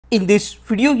In this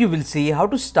video, you will see how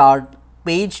to start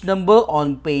page number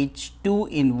on page 2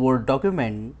 in Word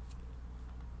document.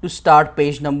 To start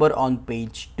page number on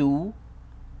page 2,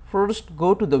 first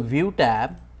go to the View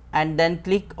tab and then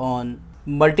click on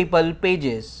Multiple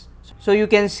Pages. So you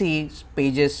can see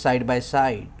pages side by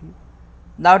side.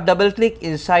 Now double click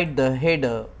inside the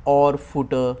header or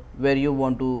footer where you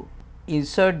want to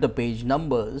insert the page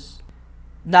numbers.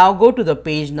 Now go to the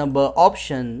page number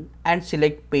option and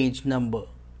select page number.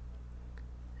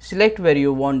 Select where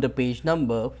you want the page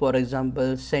number, for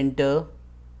example center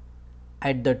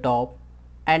at the top,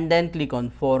 and then click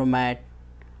on format,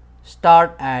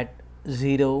 start at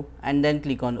 0 and then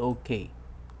click on OK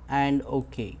and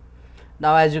OK.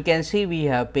 Now as you can see, we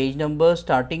have page number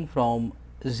starting from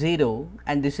 0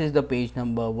 and this is the page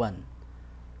number 1.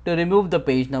 To remove the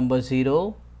page number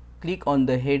 0, click on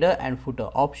the header and footer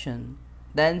option,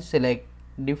 then select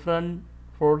different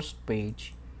first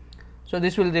page. So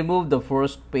this will remove the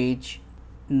first page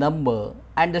number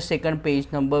and the second page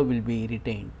number will be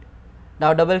retained.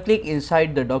 Now double click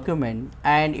inside the document,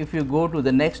 and if you go to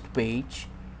the next page,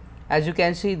 as you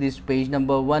can see, this page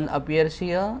number 1 appears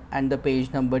here and the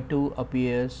page number 2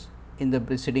 appears in the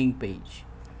preceding page.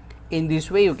 In this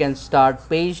way you can start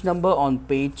page number on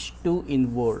page 2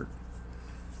 in Word.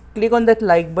 Click on that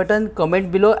like button, comment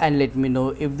below and let me know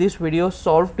if this video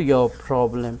solved your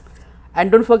problem. And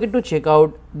don't forget to check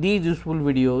out these useful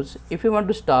videos if you want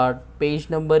to start page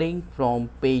numbering from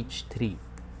page 3.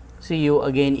 See you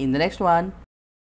again in the next one.